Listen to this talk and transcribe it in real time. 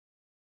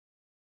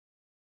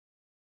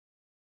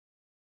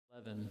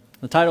11.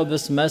 The title of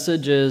this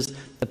message is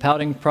The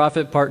Pouting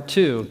Prophet Part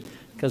 2,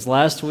 because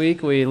last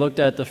week we looked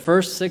at the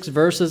first 6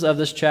 verses of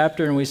this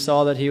chapter and we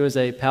saw that he was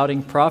a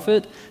pouting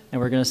prophet,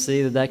 and we're going to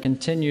see that that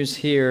continues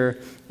here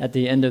at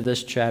the end of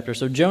this chapter.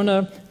 So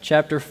Jonah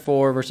chapter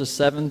 4 verses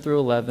 7 through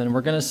 11, we're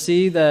going to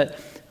see that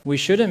we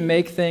shouldn't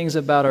make things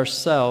about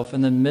ourselves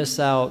and then miss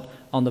out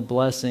on the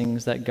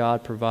blessings that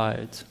God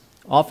provides.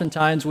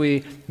 Oftentimes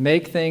we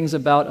make things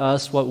about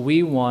us, what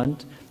we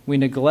want. We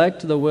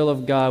neglect the will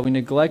of God. We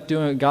neglect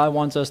doing what God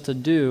wants us to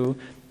do,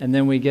 and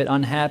then we get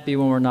unhappy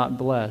when we're not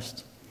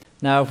blessed.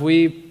 Now, if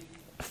we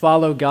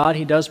follow God,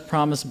 He does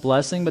promise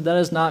blessing, but that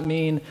does not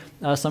mean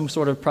some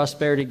sort of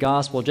prosperity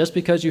gospel. Just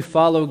because you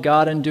follow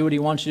God and do what He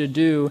wants you to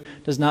do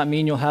does not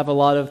mean you'll have a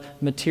lot of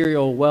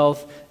material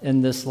wealth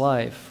in this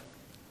life.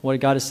 What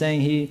God is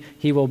saying,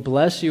 He will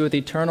bless you with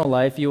eternal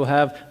life. You will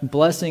have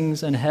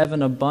blessings in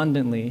heaven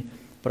abundantly.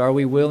 But are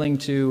we willing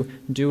to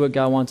do what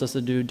God wants us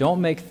to do?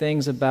 Don't make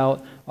things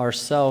about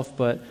ourselves,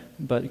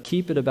 but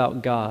keep it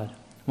about God.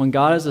 When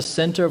God is the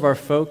center of our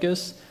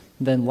focus,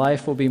 then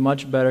life will be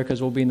much better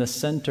because we'll be in the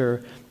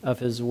center of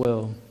His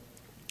will.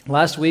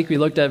 Last week we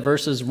looked at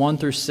verses 1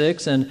 through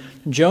 6, and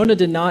Jonah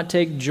did not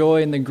take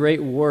joy in the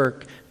great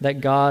work that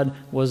God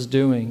was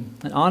doing.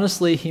 And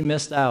honestly, he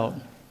missed out.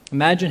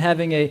 Imagine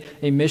having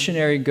a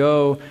missionary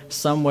go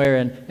somewhere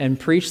and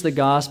preach the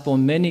gospel,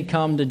 and many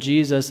come to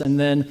Jesus, and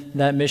then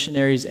that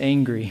missionary's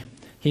angry.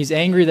 He's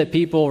angry that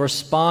people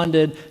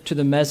responded to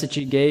the message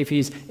he gave.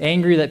 He's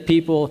angry that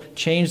people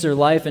changed their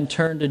life and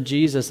turned to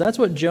Jesus. That's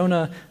what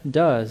Jonah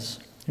does.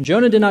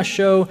 Jonah did not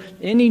show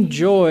any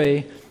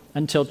joy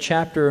until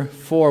chapter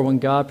 4 when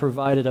God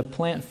provided a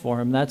plant for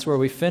him. That's where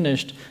we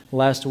finished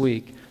last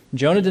week.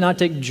 Jonah did not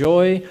take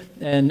joy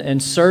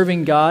in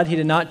serving God. He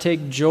did not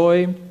take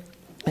joy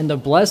and the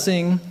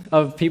blessing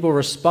of people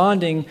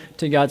responding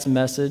to God's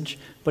message,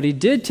 but he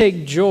did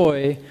take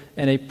joy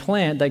in a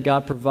plant that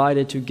God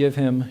provided to give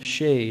him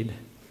shade.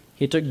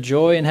 He took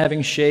joy in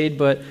having shade,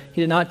 but he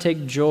did not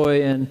take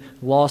joy in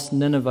lost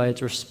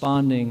Ninevites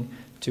responding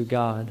to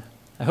God.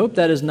 I hope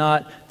that is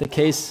not the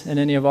case in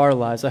any of our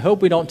lives. I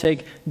hope we don't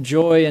take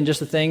joy in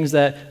just the things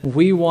that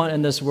we want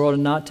in this world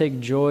and not take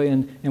joy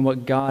in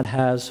what God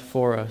has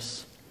for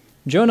us.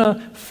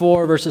 Jonah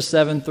 4, verses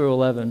 7 through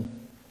 11.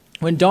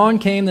 When dawn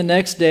came the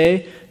next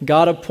day,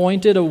 God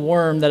appointed a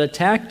worm that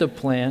attacked the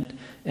plant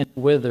and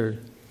withered.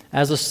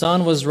 As the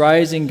sun was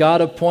rising,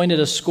 God appointed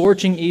a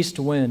scorching east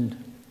wind.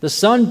 The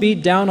sun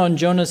beat down on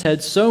Jonah's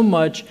head so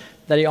much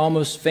that he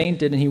almost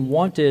fainted and he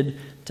wanted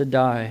to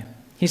die.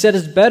 He said,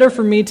 "It's better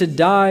for me to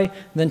die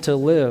than to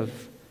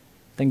live."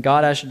 Then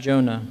God asked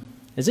Jonah,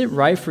 "Is it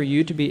right for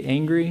you to be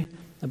angry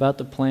about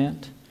the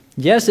plant?"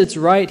 "Yes, it's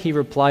right," he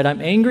replied.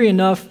 "I'm angry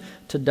enough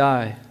to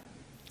die."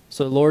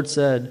 So the Lord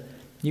said,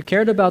 "You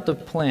cared about the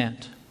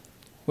plant,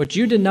 which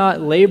you did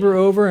not labor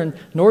over, and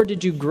nor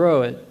did you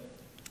grow it.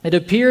 It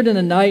appeared in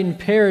a night and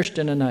perished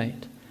in a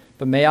night.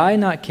 But may I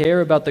not care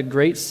about the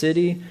great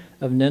city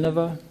of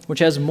Nineveh, which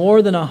has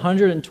more than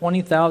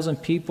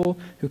 120,000 people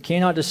who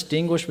cannot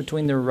distinguish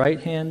between their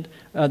right and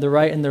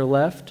their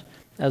left,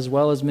 as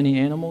well as many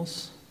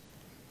animals?"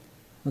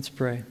 Let's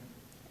pray.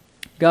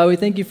 God, we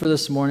thank you for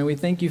this morning. We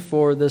thank you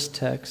for this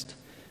text.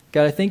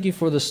 God, I thank you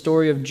for the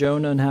story of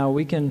Jonah and how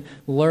we can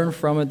learn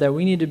from it that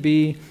we need to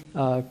be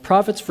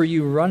prophets for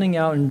you, running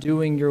out and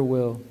doing your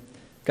will.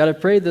 God, I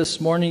pray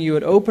this morning you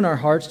would open our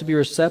hearts to be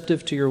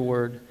receptive to your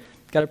word.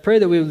 God, I pray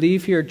that we would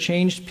leave here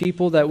changed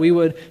people, that we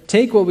would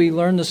take what we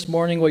learned this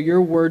morning, what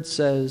your word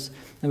says,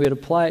 and we would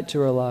apply it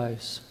to our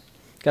lives.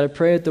 God, I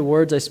pray that the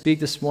words I speak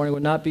this morning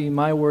would not be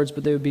my words,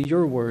 but they would be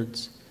your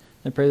words.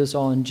 I pray this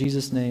all in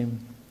Jesus' name.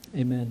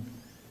 Amen.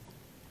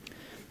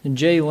 And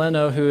Jay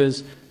Leno, who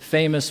is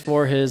famous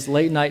for his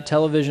late-night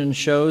television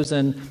shows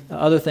and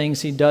other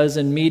things he does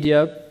in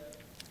media,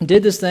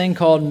 did this thing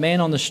called Man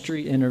on the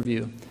Street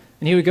interview.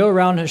 And he would go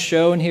around his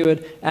show and he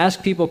would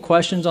ask people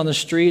questions on the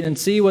street and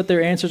see what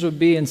their answers would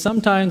be. And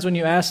sometimes when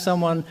you ask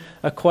someone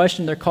a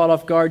question, they're caught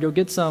off guard, you'll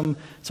get some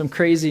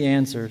crazy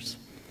answers.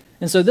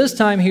 And so this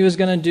time he was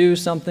going to do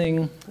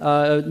something,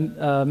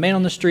 a Man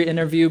on the Street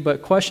interview,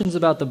 but questions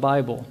about the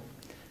Bible.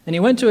 And he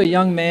went to a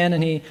young man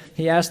and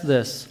he asked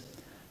this: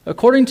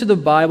 "According to the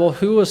Bible,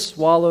 who was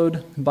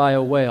swallowed by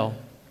a whale?"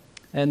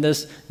 And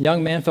this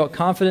young man felt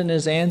confident in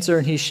his answer,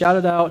 and he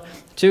shouted out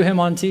to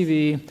him on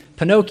TV,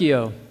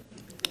 "Pinocchio."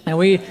 And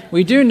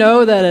we do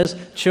know that as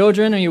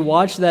children, when you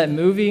watch that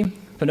movie,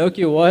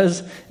 Pinocchio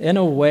was in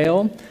a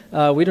whale.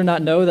 We do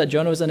not know that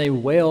Jonah was in a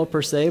whale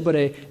per se, but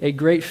a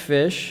great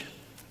fish.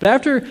 But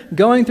after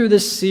going through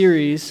this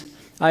series,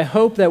 I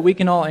hope that we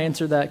can all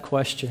answer that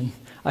question.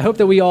 I hope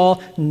that we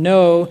all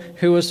know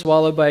who was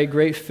swallowed by a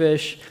great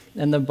fish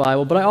in the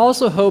Bible. But I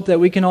also hope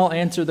that we can all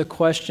answer the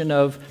question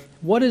of,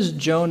 what is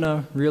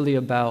Jonah really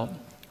about?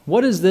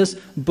 What is this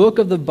book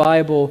of the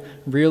Bible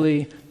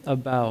really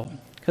about?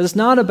 Because it's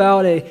not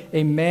about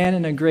a man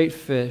and a great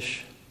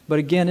fish, but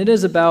again, it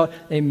is about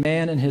a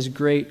man and his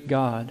great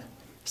God.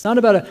 It's not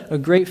about a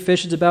great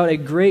fish. It's about a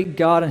great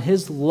God and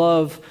his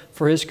love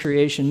for his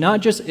creation.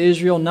 Not just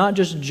Israel, not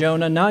just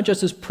Jonah, not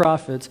just his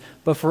prophets,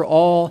 but for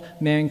all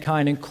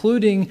mankind,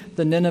 including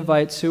the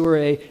Ninevites, who were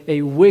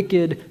a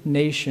wicked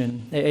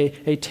nation,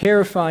 a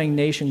terrifying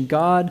nation.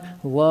 God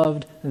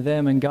loved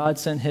them, and God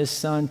sent his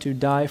Son to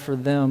die for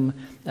them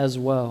as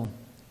well.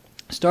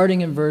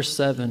 Starting in verse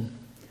 7.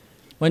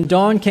 When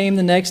dawn came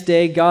the next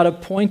day, God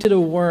appointed a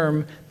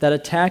worm that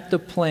attacked the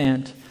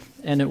plant,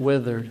 and it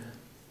withered.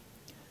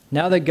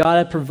 Now that God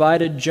had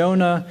provided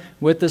Jonah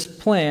with this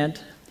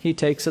plant, he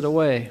takes it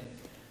away.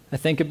 I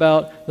think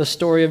about the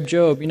story of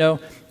Job. You know,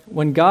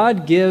 when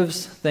God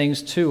gives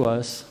things to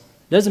us,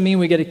 it doesn't mean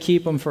we get to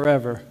keep them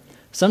forever.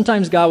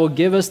 Sometimes God will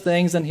give us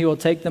things and he will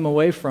take them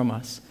away from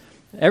us.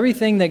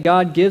 Everything that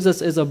God gives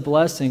us is a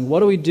blessing. What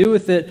do we do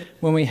with it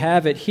when we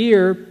have it?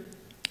 Here,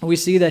 we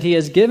see that he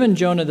has given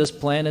Jonah this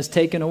plant, has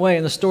taken away.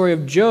 In the story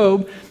of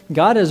Job,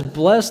 God has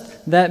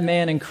blessed that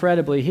man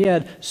incredibly. He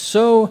had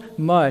so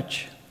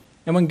much.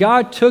 And when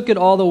God took it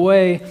all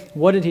away,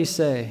 what did he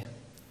say?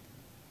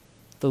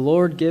 The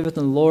Lord giveth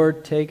and the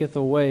Lord taketh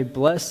away.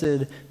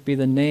 Blessed be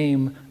the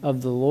name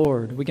of the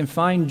Lord. We can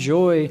find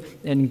joy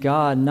in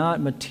God,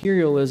 not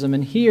materialism.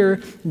 And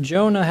here,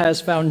 Jonah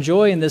has found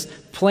joy in this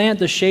plant,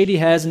 the shade he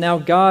has, and now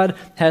God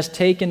has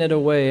taken it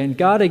away. And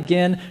God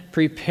again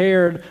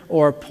prepared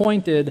or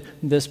appointed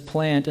this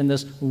plant and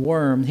this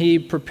worm. He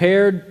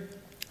prepared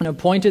and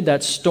appointed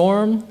that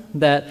storm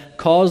that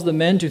caused the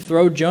men to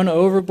throw Jonah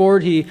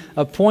overboard. He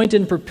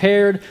appointed and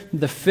prepared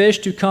the fish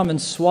to come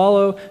and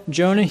swallow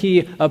Jonah.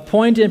 He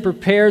appointed and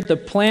prepared the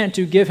plant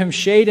to give him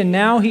shade. And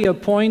now he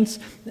appoints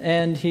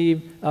and he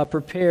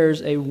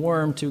prepares a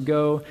worm to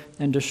go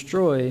and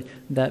destroy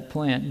that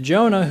plant.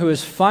 Jonah, who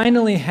is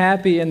finally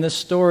happy in this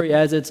story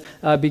as it's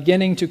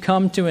beginning to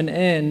come to an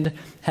end,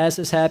 has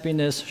his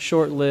happiness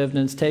short-lived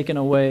and it's taken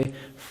away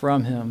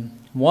from him.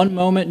 One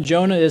moment,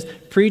 Jonah is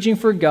preaching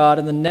for God,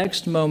 and the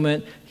next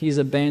moment, he's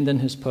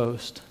abandoned his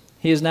post.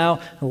 He has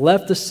now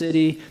left the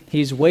city.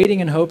 He's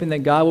waiting and hoping that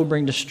God will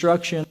bring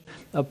destruction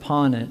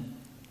upon it.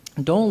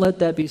 Don't let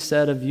that be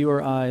said of you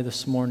or I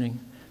this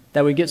morning,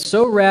 that we get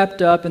so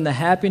wrapped up in the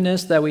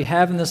happiness that we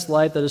have in this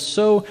life that is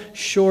so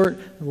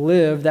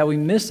short-lived that we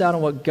miss out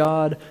on what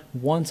God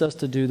wants us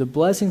to do, the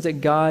blessings that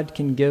God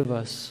can give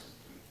us.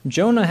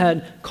 Jonah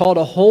had called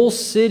a whole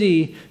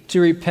city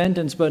to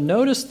repentance, but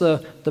notice the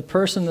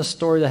person in the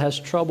story that has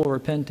trouble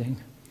repenting.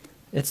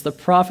 It's the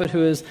prophet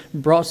who has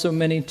brought so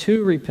many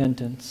to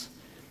repentance.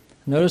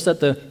 Notice that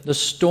the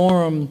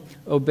storm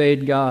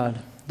obeyed God.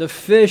 The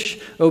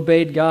fish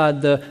obeyed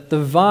God. The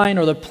vine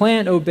or the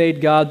plant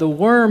obeyed God. The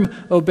worm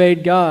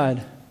obeyed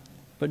God.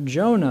 But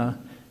Jonah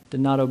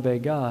did not obey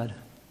God.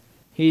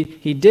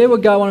 He did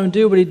what God wanted him to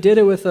do, but he did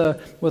it with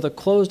a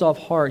closed-off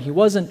heart. He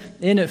wasn't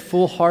in it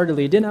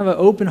full-heartedly. He didn't have an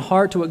open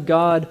heart to what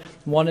God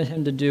wanted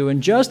him to do.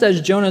 And just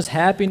as Jonah's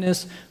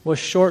happiness was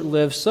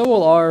short-lived, so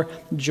will our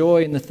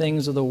joy in the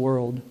things of the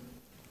world.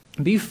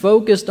 Be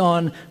focused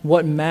on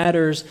what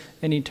matters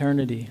in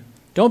eternity.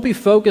 Don't be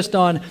focused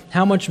on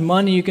how much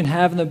money you can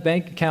have in the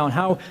bank account,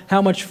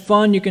 how much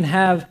fun you can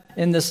have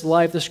in this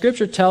life. The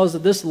Scripture tells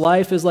that this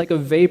life is like a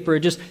vapor.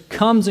 It just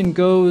comes and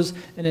goes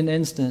in an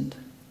instant.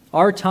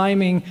 Our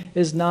timing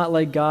is not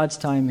like God's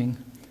timing.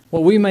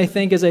 What we may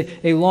think is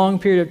a long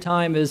period of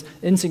time is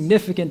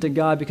insignificant to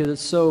God because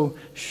it's so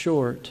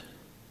short.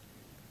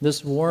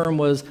 This worm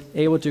was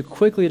able to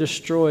quickly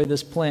destroy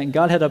this plant.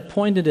 God had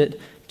appointed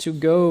it to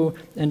go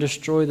and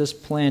destroy this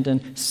plant.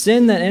 And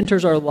sin that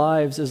enters our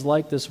lives is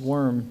like this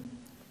worm.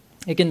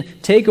 It can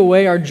take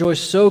away our joy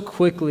so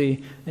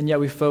quickly, and yet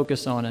we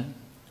focus on it.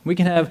 We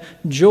can have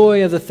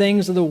joy of the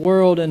things of the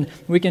world, and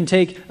we can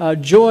take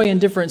joy in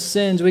different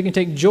sins. We can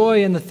take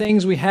joy in the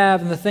things we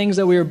have and the things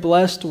that we are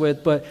blessed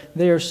with, but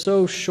they are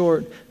so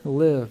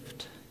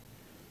short-lived.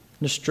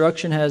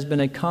 Destruction has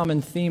been a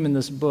common theme in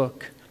this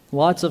book.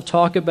 Lots of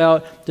talk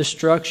about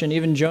destruction,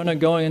 even Jonah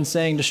going and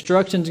saying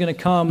destruction is going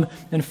to come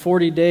in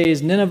 40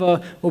 days.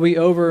 Nineveh will be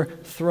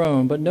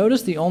overthrown. But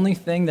notice the only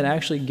thing that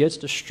actually gets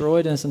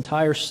destroyed in this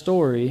entire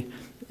story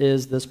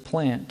is this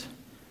plant.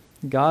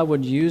 God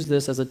would use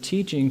this as a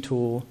teaching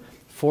tool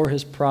for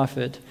his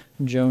prophet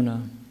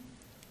Jonah.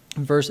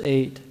 Verse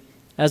 8,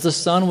 as the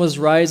sun was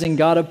rising,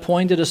 God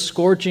appointed a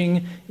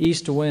scorching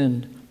east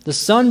wind. The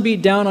sun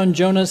beat down on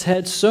Jonah's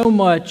head so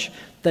much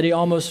that he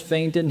almost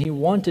fainted and he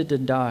wanted to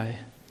die.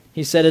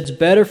 He said, it's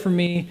better for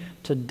me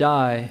to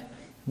die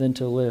than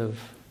to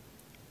live.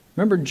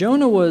 Remember,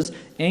 Jonah was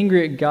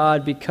angry at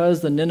God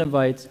because the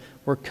Ninevites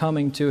were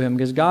coming to him,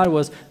 because God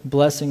was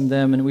blessing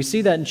them. And we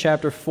see that in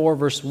chapter 4,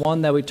 verse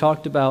 1 that we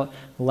talked about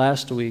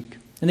last week.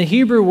 And the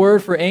Hebrew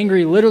word for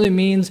angry literally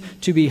means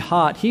to be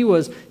hot. He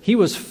was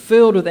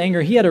filled with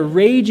anger. He had a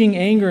raging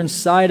anger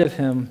inside of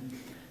him.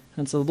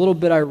 And it's a little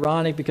bit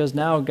ironic because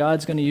now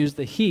God's going to use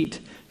the heat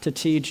to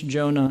teach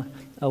Jonah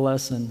a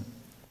lesson.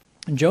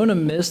 Jonah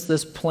missed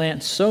this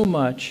plant so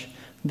much,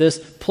 this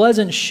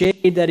pleasant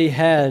shade that he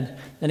had,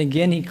 and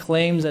again he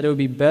claims that it would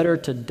be better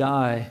to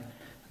die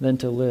than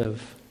to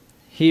live.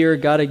 Here,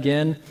 God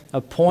again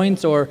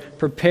appoints or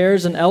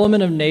prepares an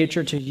element of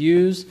nature to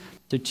use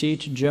to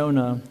teach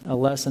Jonah a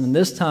lesson. And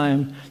this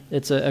time,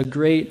 it's a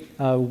great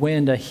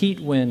wind, a heat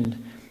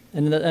wind.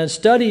 And the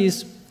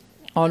studies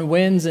on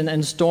winds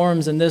and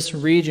storms in this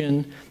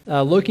region,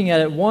 looking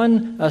at it,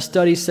 one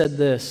study said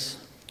this: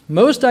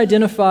 most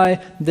identify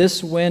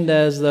this wind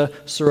as the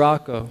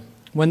sirocco.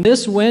 When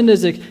this wind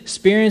is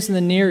experienced in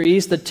the Near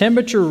East, the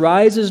temperature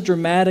rises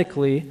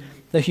dramatically,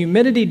 the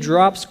humidity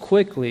drops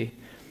quickly.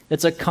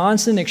 It's a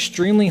constant,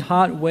 extremely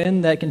hot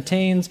wind that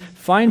contains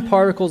fine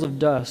particles of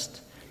dust.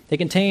 It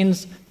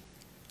contains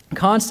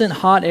constant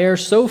hot air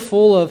so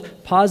full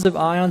of positive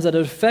ions that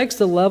it affects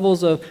the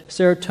levels of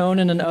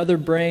serotonin and other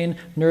brain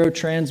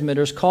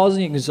neurotransmitters,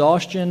 causing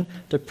exhaustion,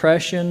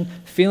 depression,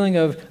 feeling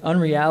of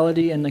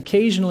unreality, and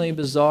occasionally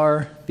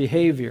bizarre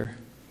behavior.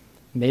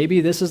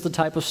 Maybe this is the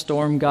type of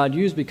storm God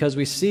used because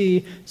we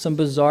see some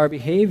bizarre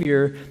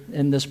behavior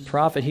in this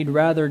prophet. He'd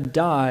rather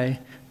die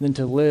than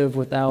to live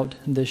without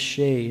this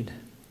shade.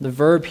 The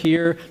verb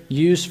here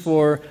used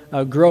for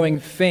growing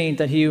faint,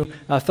 that he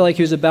felt like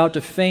he was about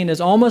to faint, is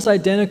almost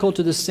identical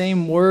to the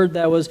same word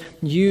that was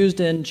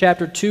used in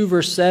chapter 2,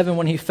 verse 7,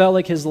 when he felt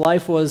like his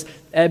life was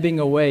ebbing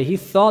away. He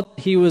thought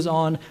he was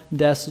on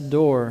death's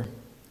door.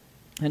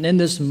 And in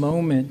this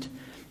moment,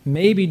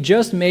 maybe,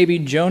 just maybe,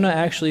 Jonah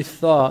actually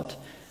thought,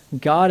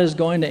 God is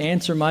going to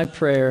answer my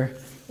prayer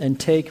and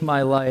take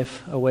my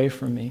life away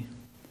from me.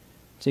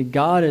 See,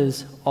 God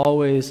is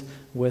always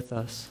with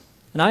us.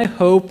 And I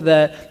hope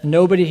that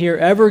nobody here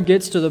ever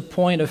gets to the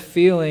point of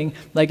feeling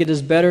like it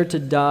is better to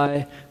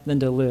die than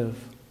to live.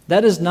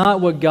 That is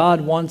not what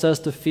God wants us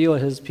to feel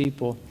as His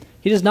people.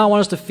 He does not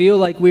want us to feel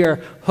like we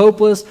are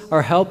hopeless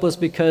or helpless,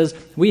 because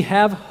we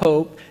have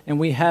hope and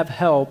we have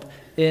help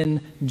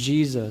in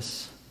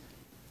Jesus.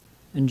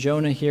 And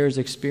Jonah here is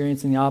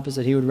experiencing the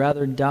opposite. He would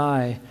rather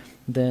die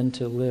than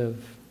to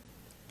live.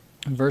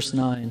 Verse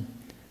 9.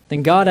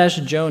 Then God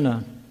asked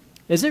Jonah,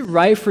 "Is it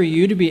right for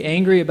you to be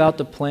angry about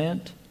the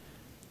plant?"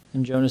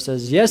 And Jonah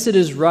says, "Yes, it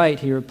is right,"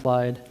 he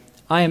replied.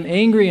 "I am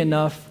angry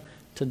enough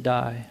to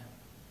die."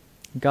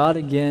 God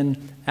again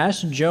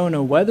asked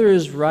Jonah whether it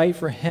is right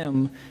for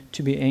him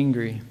to be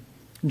angry.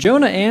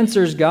 Jonah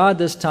answers God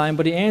this time,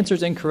 but he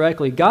answers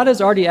incorrectly. God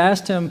has already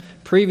asked him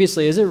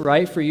previously, "Is it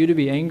right for you to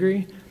be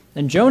angry?"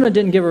 And Jonah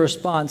didn't give a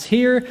response.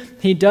 Here,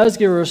 he does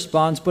give a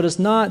response, but it's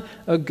not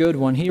a good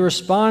one. He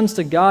responds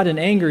to God in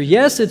anger.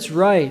 "Yes, it's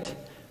right.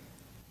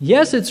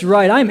 Yes, it's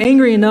right. I'm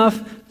angry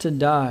enough to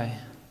die."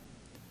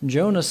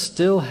 Jonah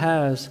still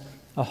has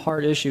a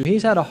heart issue.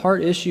 He's had a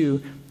heart issue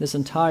this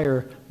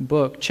entire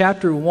book.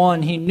 Chapter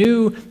 1, he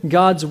knew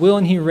God's will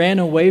and he ran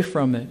away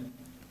from it.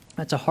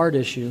 That's a heart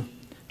issue.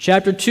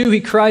 Chapter 2, he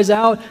cries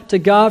out to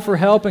God for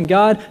help, and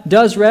God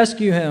does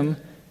rescue him,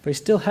 but he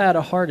still had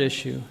a heart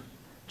issue.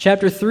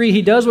 Chapter 3,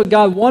 he does what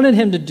God wanted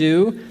him to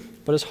do,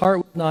 but his heart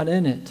was not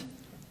in it.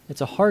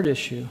 It's a heart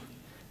issue.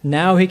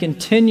 Now he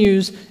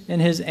continues in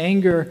his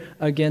anger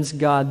against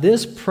God.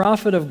 This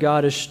prophet of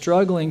God is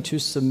struggling to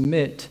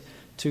submit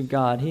to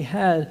God. He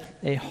had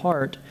a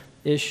heart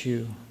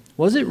issue.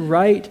 Was it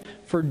right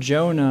for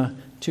Jonah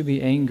to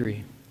be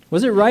angry?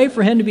 Was it right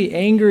for him to be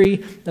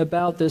angry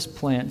about this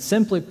plant?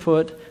 Simply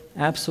put,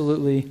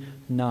 absolutely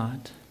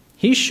not.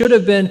 He should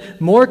have been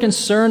more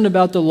concerned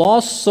about the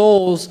lost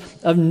souls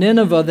of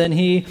Nineveh than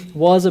he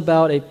was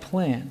about a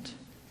plant.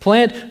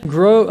 Plants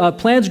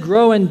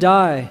grow and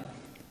die,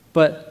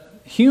 but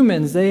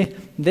humans,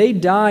 they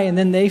die and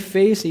then they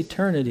face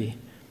eternity,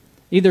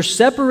 either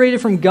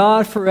separated from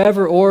God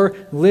forever or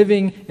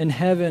living in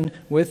heaven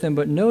with Him.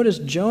 But notice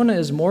Jonah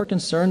is more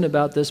concerned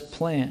about this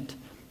plant.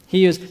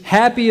 He is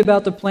happy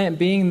about the plant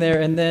being there,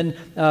 and then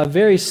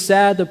very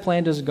sad the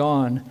plant is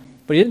gone.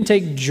 But he didn't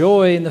take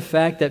joy in the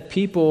fact that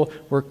people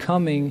were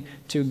coming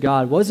to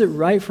God. Was it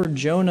right for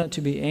Jonah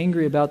to be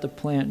angry about the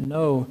plant?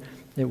 No,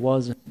 it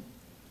wasn't.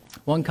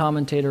 One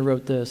commentator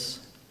wrote this: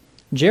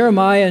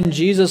 Jeremiah and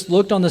Jesus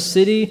looked on the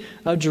city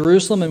of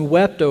Jerusalem and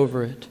wept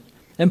over it.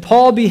 And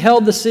Paul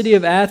beheld the city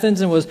of Athens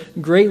and was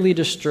greatly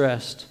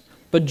distressed.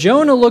 But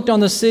Jonah looked on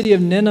the city of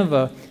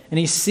Nineveh and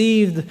he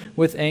seethed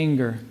with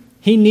anger.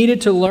 He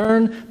needed to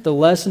learn the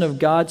lesson of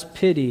God's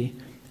pity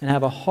and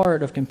have a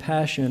heart of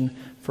compassion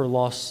for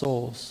lost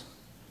souls.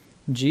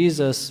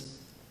 Jesus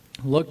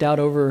looked out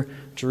over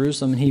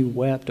Jerusalem and he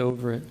wept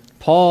over it.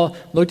 Paul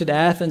looked at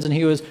Athens and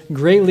he was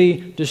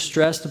greatly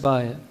distressed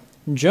by it.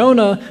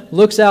 Jonah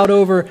looks out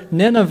over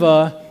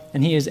Nineveh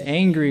and he is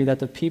angry that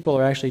the people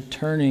are actually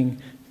turning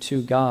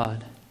to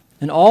God.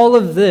 And all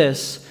of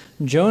this,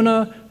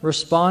 Jonah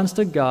responds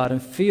to God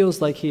and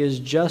feels like he is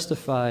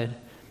justified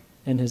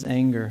in his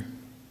anger.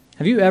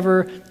 Have you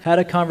ever had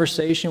a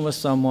conversation with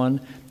someone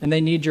and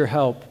they need your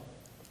help?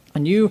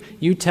 And you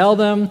tell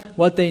them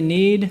what they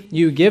need,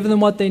 you give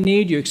them what they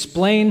need, you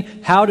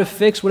explain how to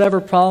fix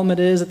whatever problem it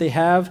is that they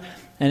have,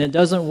 and it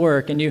doesn't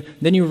work, and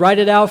then you write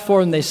it out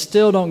for them, they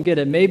still don't get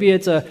it. Maybe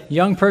it's a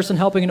young person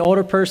helping an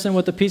older person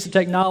with a piece of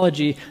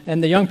technology,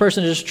 and the young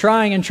person is just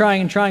trying and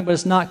trying and trying, but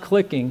it's not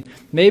clicking.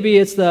 Maybe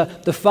it's the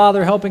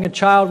father helping a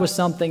child with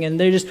something, and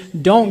they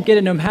just don't get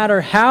it. No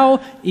matter how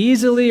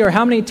easily or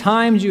how many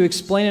times you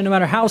explain it, no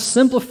matter how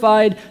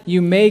simplified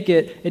you make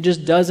it, it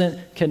just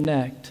doesn't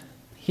connect.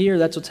 Here,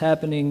 that's what's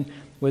happening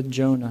with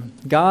Jonah.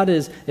 God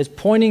is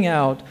pointing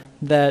out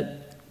that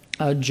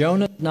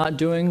Jonah is not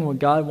doing what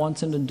God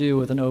wants him to do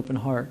with an open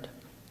heart.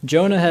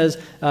 Jonah has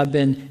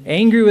been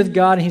angry with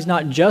God, and he's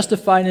not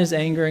justified in his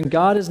anger, and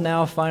God is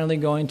now finally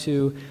going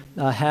to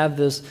have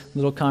this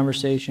little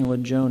conversation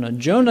with Jonah.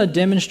 Jonah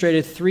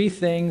demonstrated 3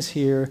 things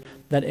here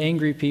that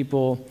angry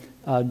people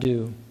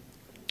do.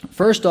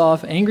 First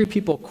off, angry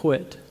people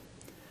quit.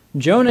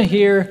 Jonah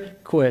here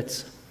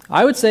quits.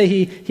 I would say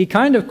he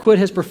kind of quit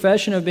his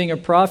profession of being a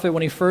prophet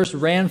when he first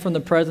ran from the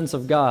presence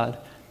of God.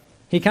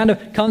 He kind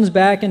of comes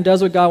back and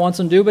does what God wants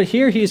him to do, but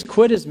here he's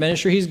quit his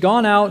ministry. He's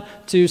gone out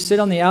to sit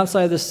on the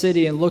outside of the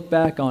city and look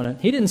back on it.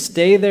 He didn't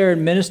stay there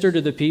and minister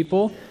to the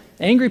people.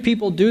 Angry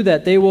people do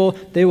that. They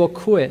will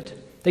quit.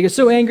 They get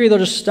so angry they'll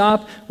just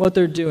stop what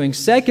they're doing.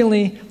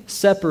 Secondly,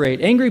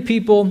 separate. Angry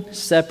people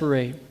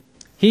separate.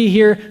 He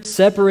here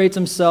separates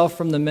himself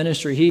from the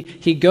ministry.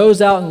 He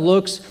goes out and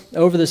looks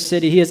over the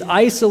city. He has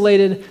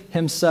isolated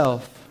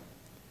himself.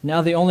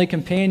 Now the only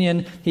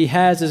companion he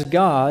has is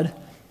God,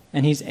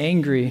 and he's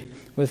angry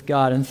with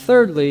God. And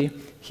thirdly,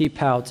 he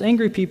pouts.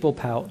 Angry people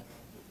pout.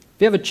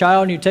 If you have a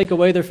child and you take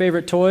away their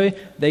favorite toy,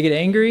 they get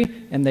angry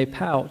and they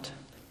pout.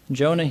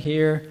 Jonah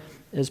here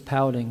is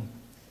pouting.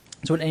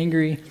 That's what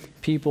angry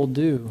people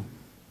do.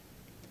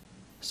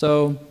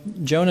 So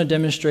Jonah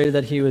demonstrated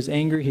that he was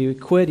angry. He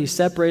quit. He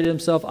separated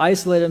himself,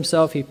 isolated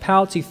himself. He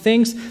pouts. He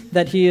thinks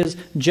that he is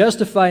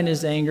justified in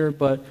his anger,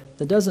 but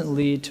that doesn't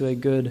lead to a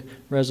good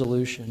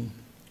resolution.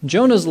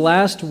 Jonah's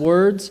last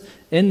words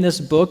in this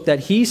book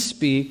that he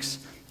speaks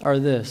are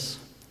this: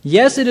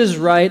 "Yes, it is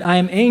right. I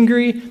am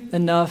angry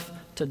enough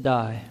to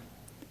die."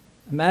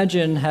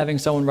 Imagine having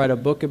someone write a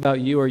book about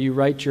you, or you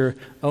write your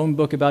own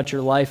book about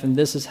your life, and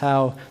this is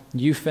how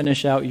you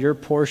finish out your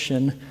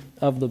portion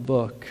of the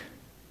book.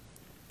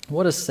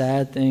 What a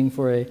sad thing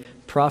for a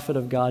prophet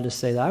of God to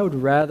say that. I would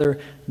rather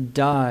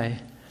die.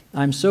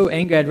 I'm so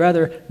angry, I'd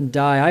rather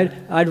die.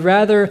 I'd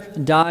rather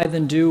die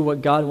than do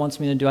what God wants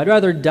me to do. I'd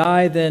rather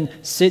die than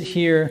sit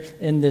here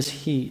in this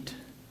heat.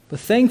 But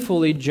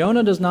thankfully,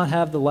 Jonah does not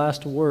have the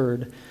last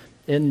word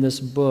in this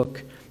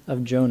book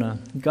of Jonah.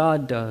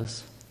 God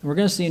does. And we're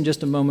going to see in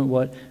just a moment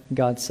what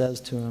God says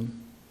to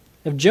him.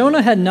 If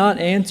Jonah had not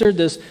answered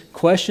this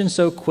question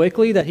so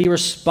quickly, that he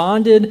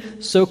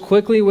responded so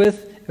quickly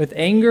with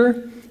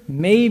anger,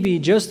 maybe,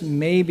 just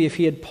maybe, if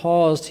he had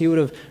paused, he would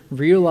have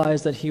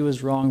realized that he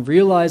was wrong,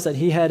 realized that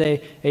he had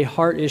a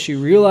heart issue,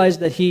 realized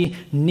that he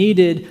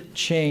needed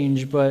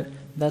change. But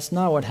that's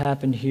not what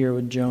happened here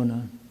with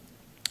Jonah.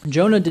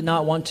 Jonah did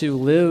not want to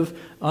live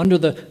under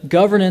the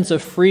governance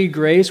of free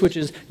grace, which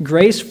is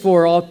grace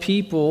for all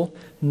people,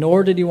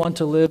 nor did he want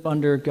to live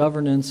under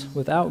governance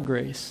without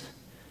grace.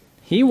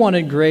 He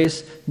wanted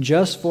grace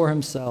just for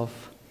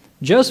himself,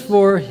 just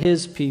for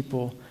his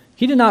people.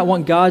 He did not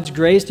want God's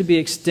grace to be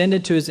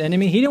extended to his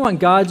enemy. He didn't want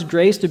God's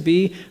grace to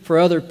be for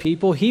other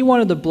people. He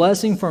wanted the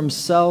blessing for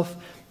himself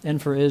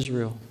and for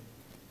Israel.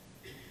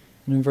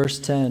 And in verse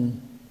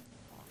 10,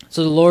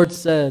 "So the Lord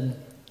said,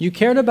 'You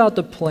cared about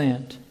the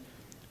plant,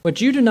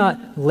 which you did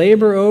not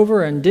labor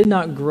over and did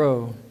not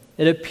grow.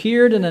 It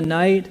appeared in a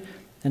night,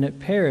 and it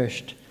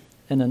perished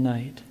in a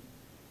night.'"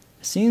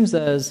 It seems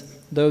as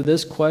though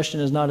this question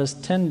is not as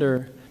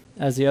tender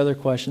as the other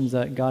questions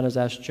that God has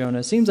asked Jonah.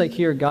 It seems like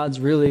here God's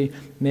really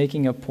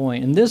making a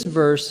point. In this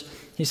verse,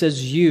 he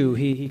says you.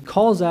 He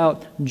calls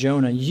out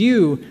Jonah.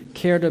 You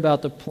cared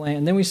about the plant.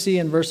 And then we see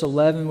in verse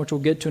 11, which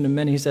we'll get to in a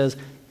minute, he says,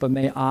 "But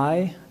may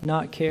I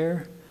not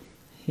care?"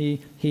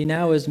 He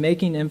now is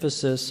making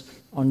emphasis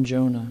on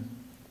Jonah.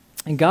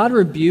 And God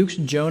rebukes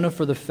Jonah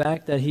for the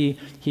fact that he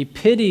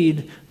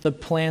pitied the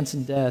plant's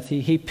death.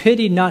 He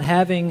pitied not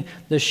having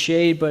the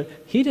shade, but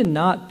he did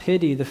not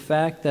pity the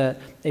fact that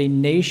a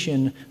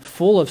nation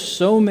full of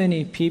so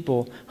many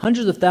people,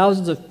 hundreds of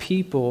thousands of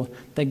people,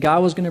 that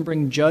God was going to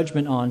bring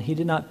judgment on. He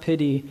did not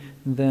pity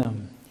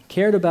them. He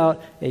cared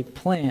about a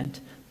plant,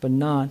 but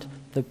not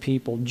the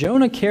people.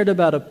 Jonah cared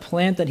about a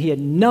plant that he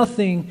had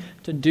nothing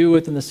to do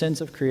with in the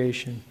sense of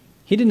creation.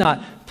 He did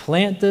not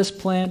plant this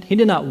plant. He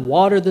did not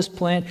water this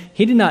plant.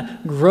 He did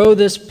not grow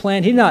this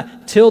plant. He did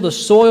not till the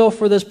soil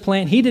for this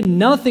plant. He did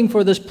nothing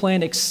for this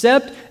plant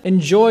except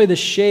enjoy the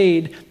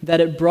shade that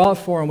it brought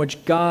for him,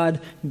 which God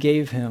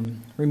gave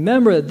him.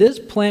 Remember that this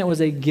plant was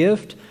a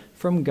gift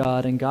from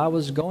God, and God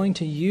was going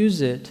to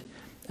use it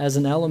as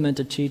an element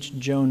to teach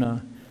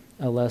Jonah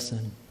a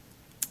lesson.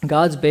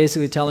 God's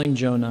basically telling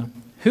Jonah,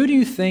 "Who do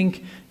you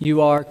think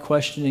you are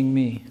questioning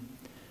me?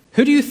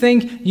 Who do you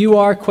think you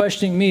are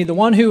questioning me? The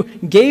one who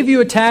gave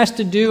you a task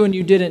to do and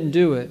you didn't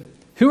do it.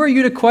 Who are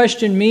you to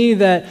question me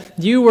that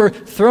you were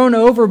thrown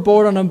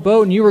overboard on a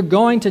boat and you were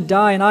going to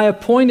die, and I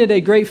appointed a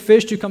great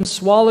fish to come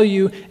swallow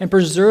you and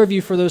preserve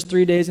you for those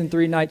 3 days and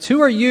 3 nights? Who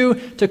are you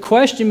to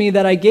question me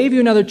that I gave you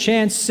another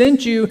chance,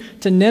 sent you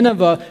to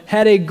Nineveh,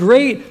 had a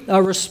great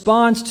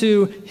response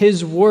to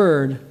his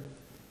word?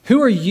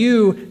 Who are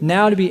you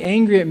now to be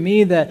angry at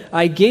me that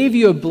I gave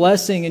you a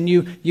blessing and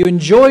you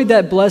enjoyed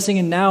that blessing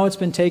and now it's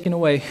been taken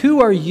away? Who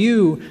are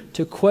you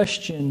to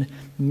question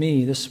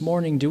me? This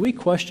morning, do we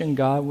question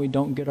God when we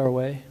don't get our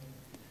way?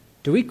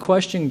 Do we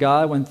question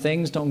God when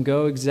things don't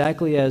go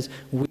exactly as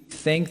we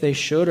think they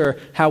should or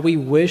how we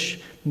wish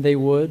they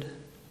would?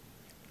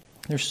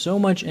 There's so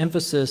much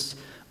emphasis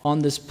on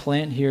this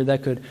plant here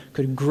that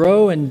could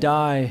grow and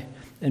die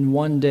in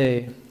one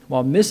day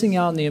while missing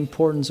out on the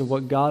importance of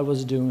what God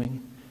was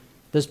doing.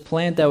 This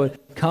plant that would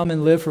come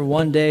and live for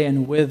one day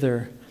and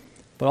wither.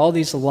 But all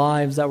these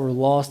lives that were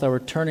lost, that were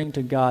turning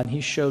to God,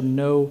 he showed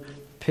no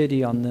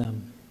pity on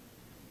them.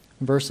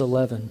 Verse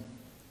 11.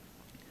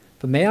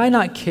 But may I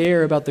not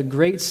care about the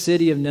great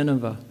city of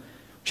Nineveh,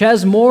 which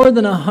has more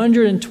than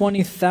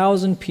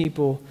 120,000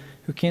 people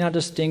who cannot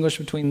distinguish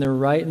between their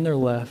right and their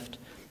left,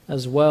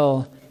 as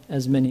well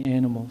as many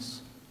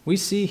animals. We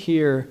see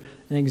here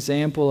an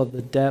example of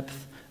the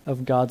depth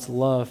of God's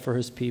love for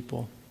his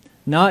people.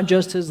 Not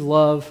just his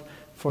love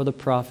for the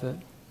prophet,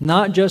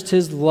 not just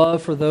his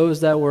love for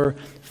those that were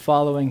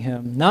following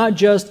him, not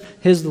just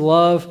his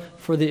love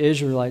for the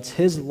Israelites,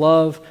 his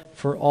love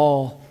for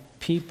all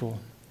people.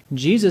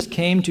 Jesus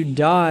came to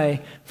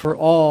die for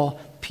all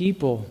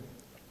people.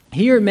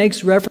 Here it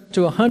makes reference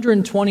to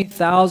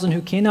 120,000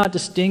 who cannot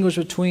distinguish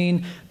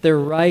between their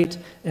right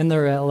and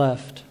their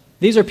left.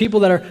 These are people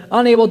that are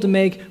unable to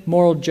make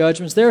moral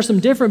judgments. There are some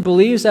different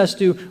beliefs as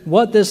to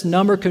what this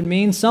number could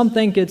mean. Some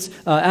think it's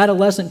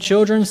adolescent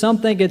children. Some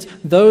think it's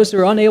those who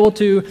are unable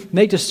to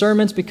make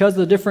discernments because of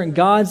the different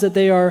gods that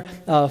they are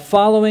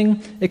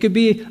following. It could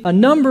be a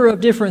number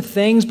of different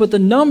things, but the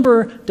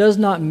number does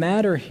not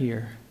matter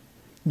here.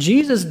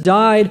 Jesus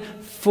died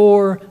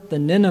for the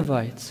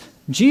Ninevites.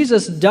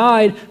 Jesus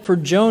died for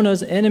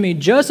Jonah's enemy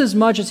just as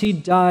much as he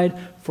died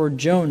for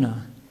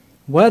Jonah.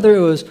 Whether it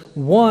was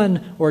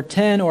 1 or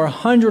 10 or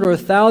 100 or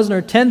 1,000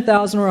 or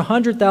 10,000 or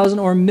 100,000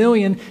 or a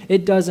million,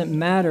 it doesn't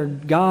matter.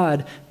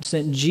 God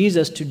sent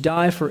Jesus to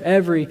die for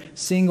every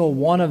single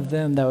one of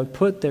them that would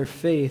put their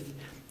faith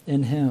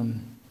in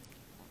him.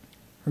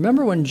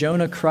 Remember when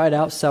Jonah cried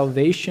out,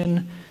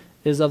 "Salvation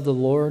is of the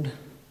Lord"?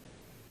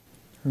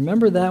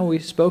 Remember that when we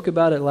spoke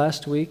about it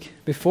last week?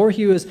 Before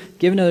he was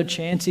given another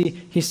chance,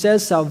 he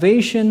says,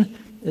 "Salvation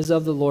is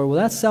of the Lord." Well,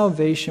 that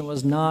salvation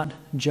was not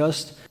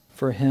just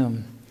for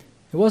him.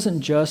 It wasn't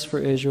just for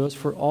Israel. It's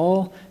for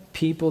all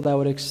people that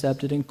would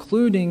accept it,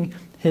 including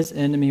his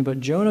enemy.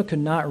 But Jonah could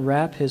not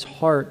wrap his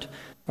heart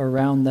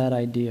around that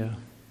idea.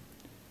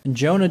 And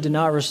Jonah did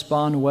not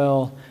respond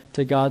well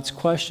to God's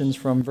questions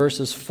from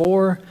verses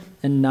 4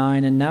 and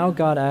 9. And now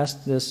God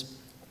asked this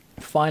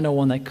final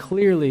one that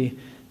clearly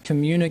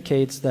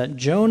communicates that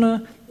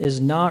Jonah is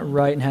not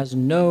right and has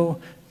no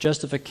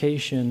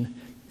justification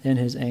in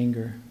his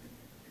anger.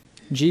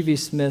 G.V.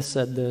 Smith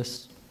said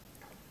this: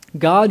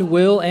 God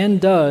will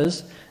and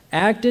does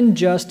act in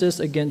justice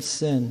against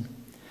sin,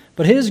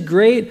 but his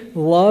great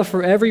love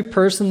for every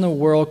person in the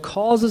world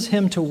causes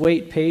him to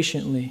wait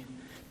patiently,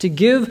 to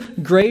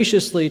give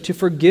graciously, to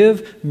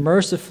forgive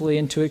mercifully,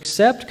 and to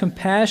accept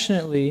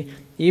compassionately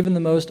even the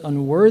most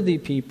unworthy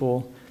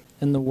people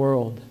in the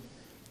world.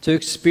 To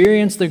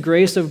experience the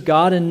grace of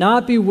God and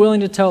not be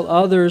willing to tell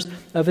others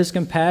of his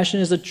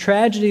compassion is a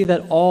tragedy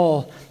that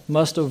all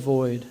must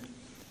avoid.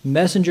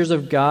 Messengers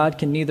of God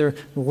can neither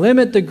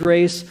limit the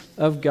grace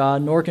of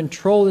God nor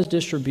control its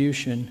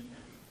distribution,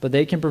 but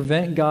they can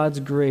prevent God's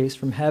grace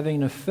from having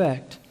an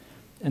effect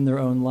in their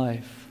own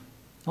life.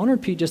 I want to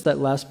repeat just that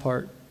last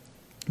part.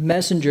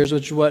 Messengers,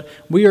 which is what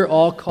we are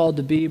all called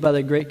to be by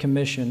the Great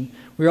Commission.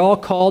 We're all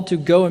called to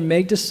go and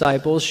make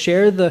disciples,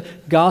 share the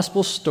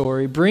gospel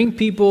story, bring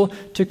people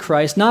to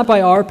Christ, not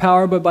by our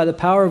power, but by the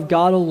power of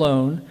God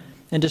alone,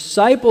 and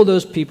disciple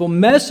those people.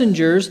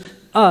 Messengers,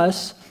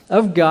 us,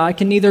 of God,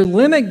 can neither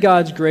limit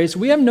God's grace,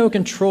 we have no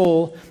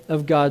control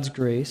of God's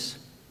grace,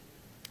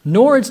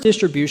 nor its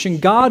distribution.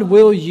 God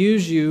will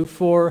use you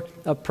for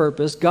a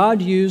purpose.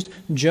 God used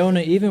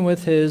Jonah even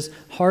with his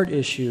heart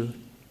issue.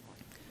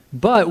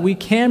 But we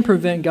can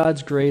prevent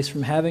God's grace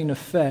from having an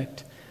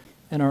effect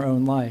in our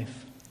own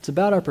life. It's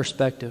about our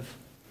perspective.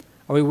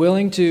 Are we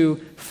willing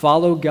to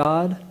follow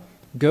God,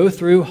 go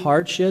through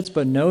hardships,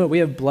 but know that we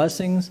have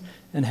blessings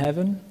in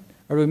heaven?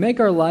 Or do we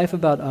make our life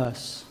about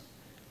us?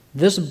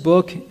 This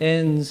book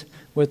ends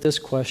with this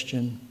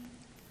question.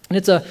 And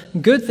it's a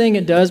good thing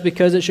it does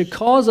because it should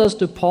cause us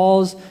to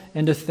pause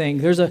and to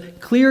think. There's a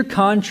clear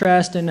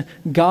contrast in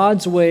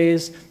God's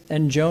ways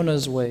and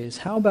Jonah's ways.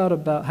 How about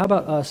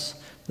us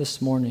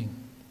this morning?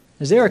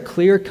 Is there a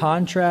clear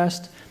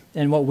contrast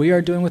in what we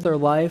are doing with our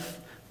life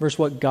versus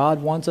what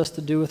God wants us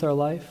to do with our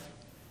life?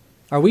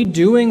 Are we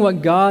doing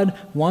what God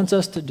wants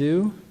us to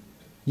do?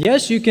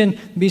 Yes, you can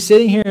be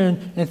sitting here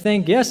and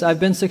think, yes, I've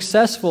been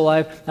successful.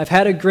 I've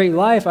had a great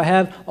life. I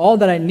have all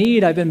that I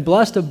need. I've been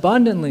blessed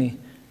abundantly.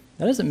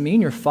 That doesn't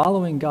mean you're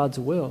following God's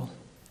will.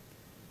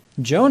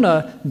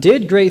 Jonah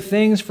did great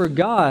things for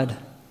God,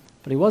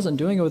 but he wasn't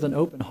doing it with an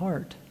open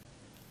heart.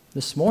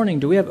 This morning,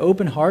 do we have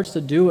open hearts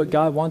to do what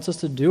God wants us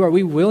to do? Are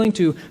we willing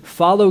to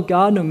follow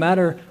God no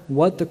matter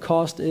what the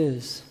cost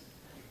is?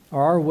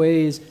 Are our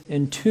ways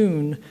in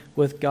tune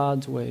with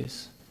God's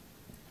ways?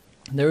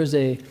 There was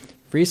a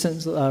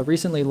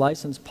recently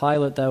licensed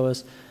pilot that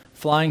was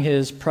flying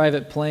his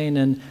private plane,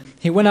 and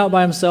he went out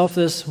by himself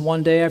this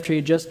one day after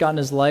he'd just gotten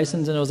his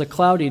license, and it was a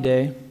cloudy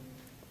day.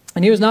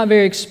 And he was not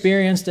very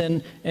experienced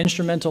in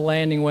instrumental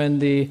landing when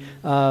the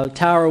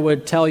tower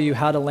would tell you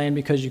how to land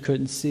because you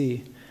couldn't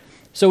see.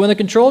 So when the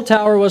control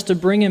tower was to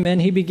bring him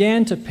in, he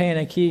began to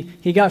panic.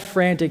 He got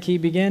frantic. He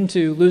began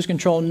to lose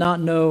control and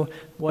not know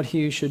what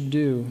he should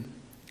do.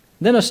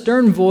 Then a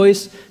stern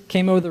voice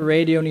came over the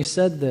radio, and he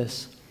said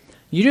this: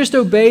 "You just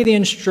obey the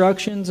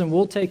instructions and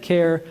we'll take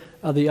care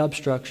of the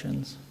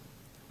obstructions."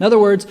 In other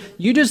words,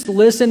 you just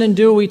listen and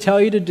do what we tell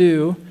you to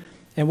do,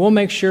 and we'll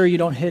make sure you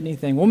don't hit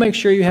anything. We'll make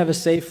sure you have a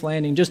safe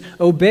landing. Just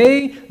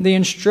obey the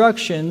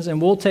instructions and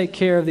we'll take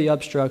care of the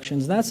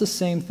obstructions. And that's the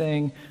same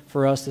thing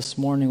for us this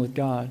morning with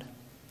God.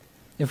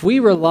 If we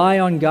rely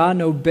on God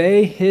and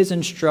obey His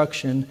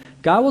instruction,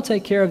 God will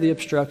take care of the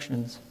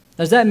obstructions.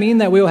 Does that mean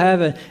that we'll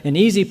have an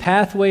easy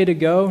pathway to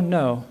go?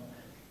 No.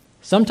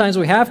 Sometimes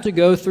we have to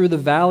go through the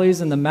valleys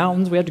and the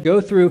mountains. We have to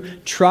go through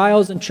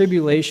trials and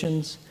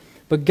tribulations.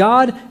 But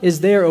God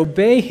is there.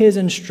 Obey His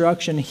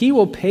instruction. He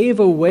will pave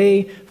a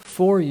way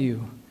for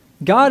you.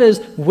 God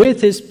is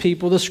with His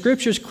people. The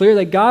Scripture is clear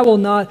that God will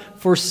not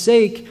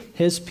forsake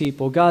His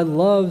people. God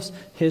loves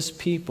His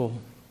people.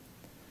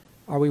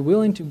 Are we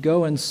willing to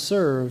go and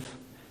serve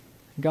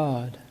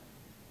God?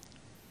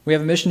 We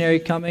have a missionary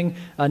coming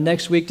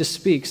next week to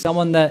speak.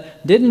 Someone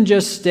that didn't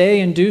just stay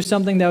and do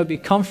something that would be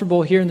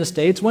comfortable here in the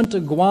States. Went to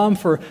Guam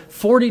for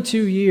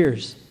 42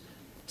 years.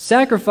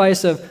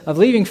 Sacrifice of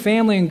leaving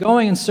family and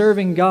going and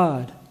serving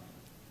God.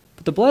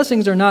 But the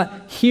blessings are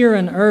not here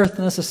on earth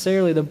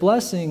necessarily. The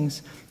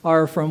blessings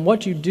are from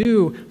what you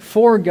do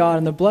for God,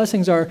 and the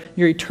blessings are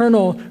your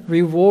eternal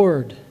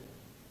reward.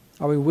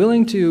 Are we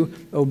willing to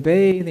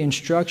obey the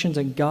instructions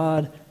that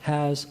God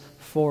has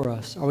for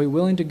us? Are we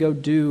willing to go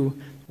do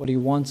what He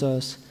wants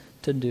us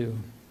to do?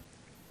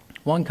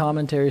 One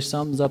commentary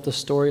sums up the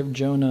story of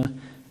Jonah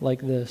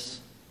like this.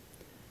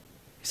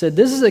 He said,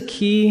 this is the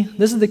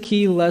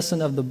key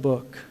lesson of the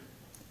book.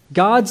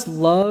 God's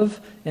love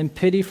and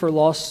pity for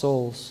lost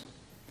souls.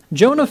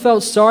 Jonah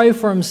felt sorry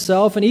for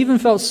himself and even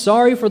felt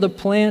sorry for the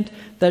plant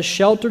that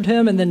sheltered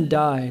him and then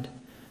died.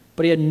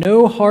 But he had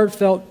no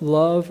heartfelt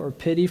love or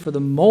pity for the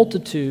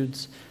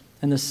multitudes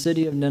in the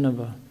city of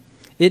Nineveh.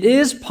 It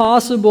is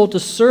possible to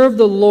serve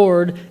the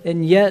Lord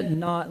and yet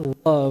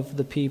not love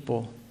the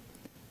people.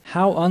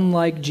 How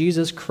unlike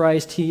Jesus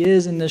Christ He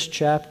is in this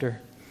chapter.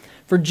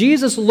 For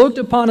Jesus looked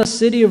upon a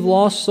city of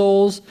lost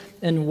souls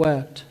and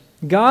wept.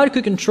 God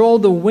could control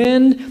the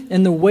wind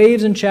and the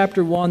waves in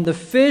chapter 1, the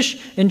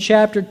fish in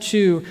chapter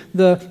 2,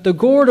 the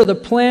gourd or the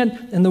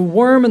plant and the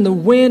worm and the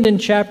wind in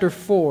chapter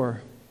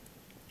 4.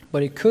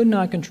 But He could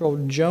not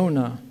control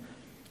Jonah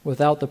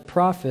without the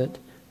prophet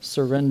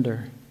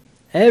surrender.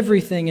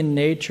 Everything in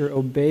nature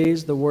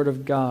obeys the word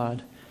of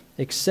God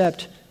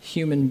except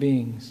human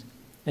beings.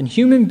 And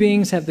human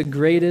beings have the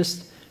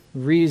greatest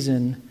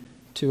reason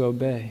to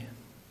obey.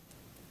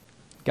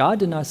 God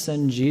did not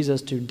send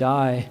Jesus to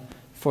die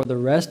for the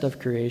rest of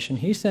creation.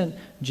 He sent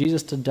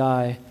Jesus to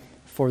die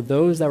for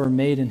those that were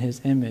made in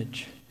His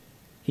image.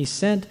 He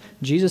sent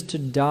Jesus to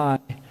die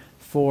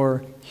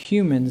for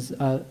humans,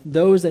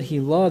 those that He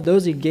loved,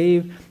 those He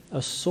gave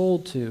a soul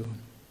to.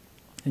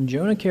 And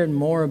Jonah cared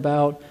more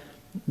about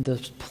the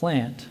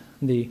plant,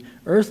 the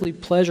earthly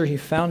pleasure he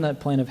found in that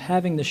plant of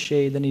having the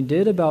shade, than he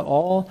did about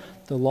all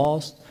the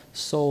lost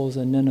souls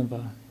in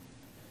Nineveh.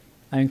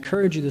 I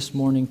encourage you this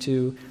morning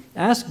to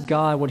ask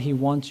God what He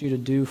wants you to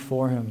do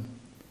for Him.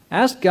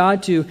 Ask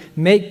God to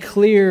make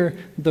clear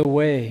the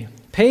way,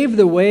 pave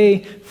the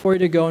way for you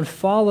to go and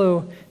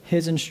follow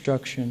His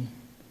instruction.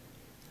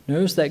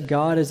 Notice that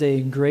God is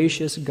a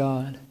gracious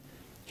God.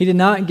 He did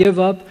not give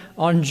up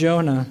on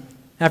Jonah.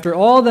 After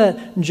all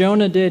that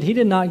Jonah did, He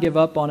did not give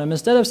up on him.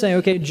 Instead of saying,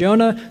 okay,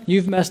 Jonah,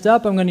 you've messed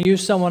up, I'm going to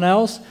use someone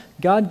else,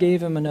 God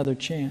gave him another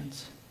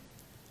chance.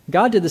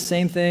 God did the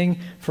same thing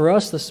for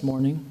us this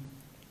morning.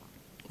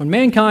 When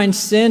mankind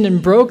sinned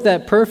and broke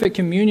that perfect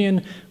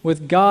communion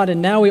with God,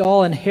 and now we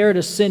all inherit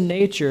a sin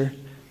nature,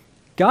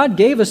 God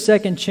gave a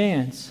second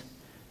chance.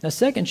 That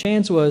second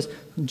chance was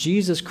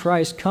Jesus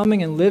Christ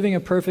coming and living a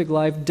perfect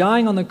life,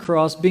 dying on the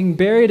cross, being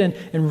buried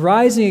and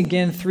rising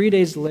again 3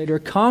 days later,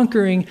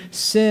 conquering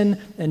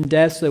sin and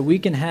death so that we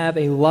can have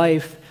a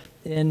life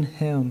in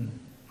Him.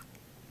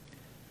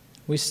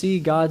 We see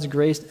God's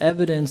grace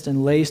evidenced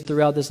and laced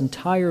throughout this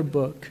entire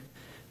book.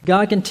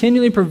 God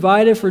continually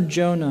provided for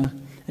Jonah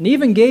and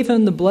even gave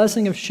him the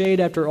blessing of shade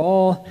after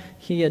all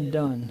he had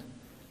done.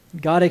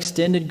 God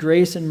extended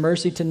grace and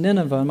mercy to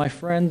Nineveh. And my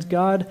friends,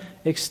 God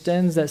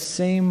extends that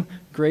same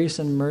grace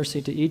and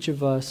mercy to each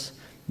of us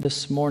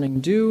this morning.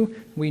 Do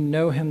we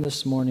know him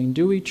this morning?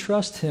 Do we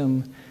trust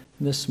him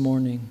this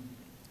morning?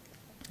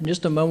 In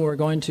just a moment, we're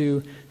going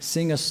to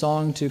sing a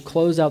song to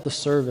close out the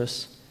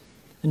service.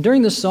 And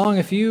during the song,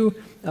 if you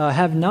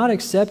have not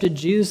accepted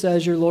Jesus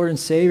as your Lord and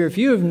Savior, if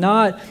you have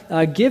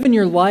not given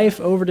your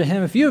life over to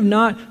him, if you have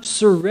not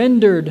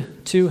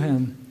surrendered to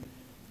him,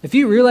 if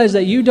you realize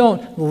that you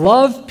don't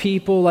love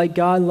people like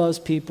God loves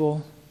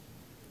people,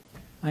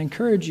 I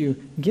encourage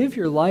you, give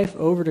your life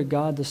over to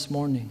God this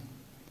morning.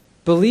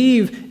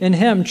 Believe in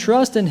him,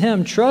 trust in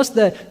him, trust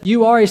that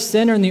you are a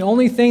sinner and the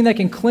only thing that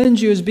can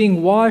cleanse you is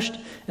being washed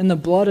in the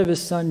blood of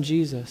his Son,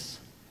 Jesus.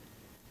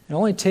 It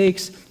only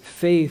takes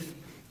faith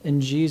in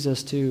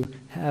Jesus to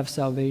have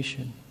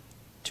salvation,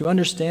 to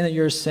understand that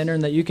you're a sinner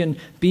and that you can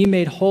be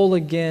made whole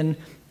again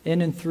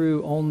in and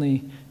through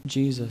only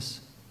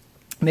Jesus.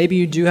 Maybe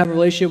you do have a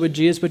relationship with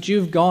Jesus, but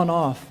you've gone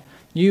off.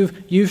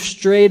 You've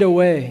strayed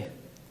away.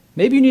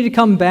 Maybe you need to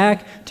come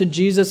back to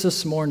Jesus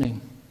this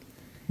morning.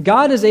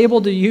 God is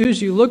able to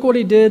use you. Look what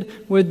he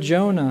did with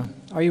Jonah.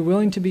 Are you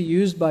willing to be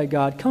used by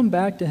God? Come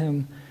back to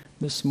him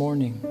this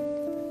morning.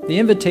 The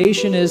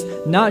invitation is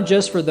not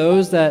just for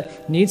those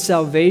that need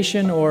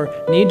salvation or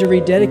need to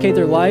rededicate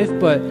their life,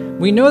 but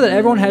we know that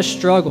everyone has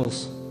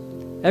struggles.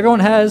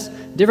 Everyone has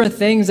different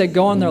things that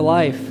go on in their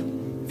life.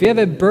 If you have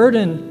a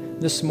burden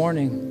this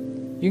morning,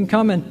 you can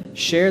come and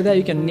share that.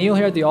 You can kneel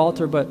here at the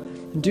altar,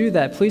 but do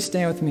that. Please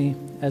stand with me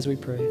as we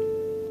pray.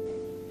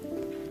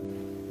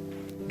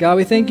 God,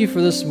 we thank you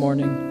for this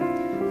morning.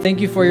 Thank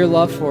you for your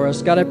love for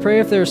us. God, I pray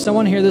if there is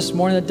someone here this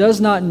morning that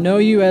does not know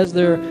you as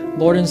their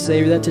Lord and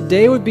Savior, that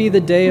today would be the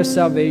day of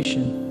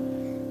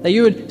salvation. That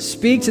you would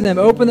speak to them,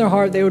 open their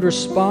heart, they would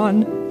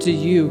respond to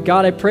you.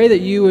 God, I pray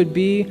that you would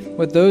be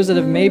with those that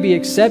have maybe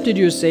accepted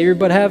you as Savior,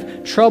 but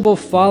have trouble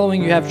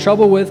following you, have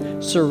trouble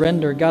with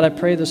surrender. God, I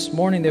pray this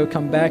morning they would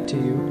come back to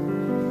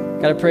you.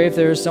 God, I pray if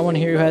there is someone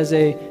here who has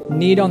a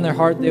need on their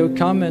heart, they would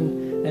come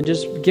and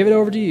just give it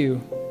over to you.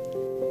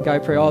 God, I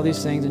pray all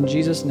these things in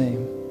Jesus'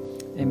 name.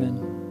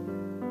 Amen.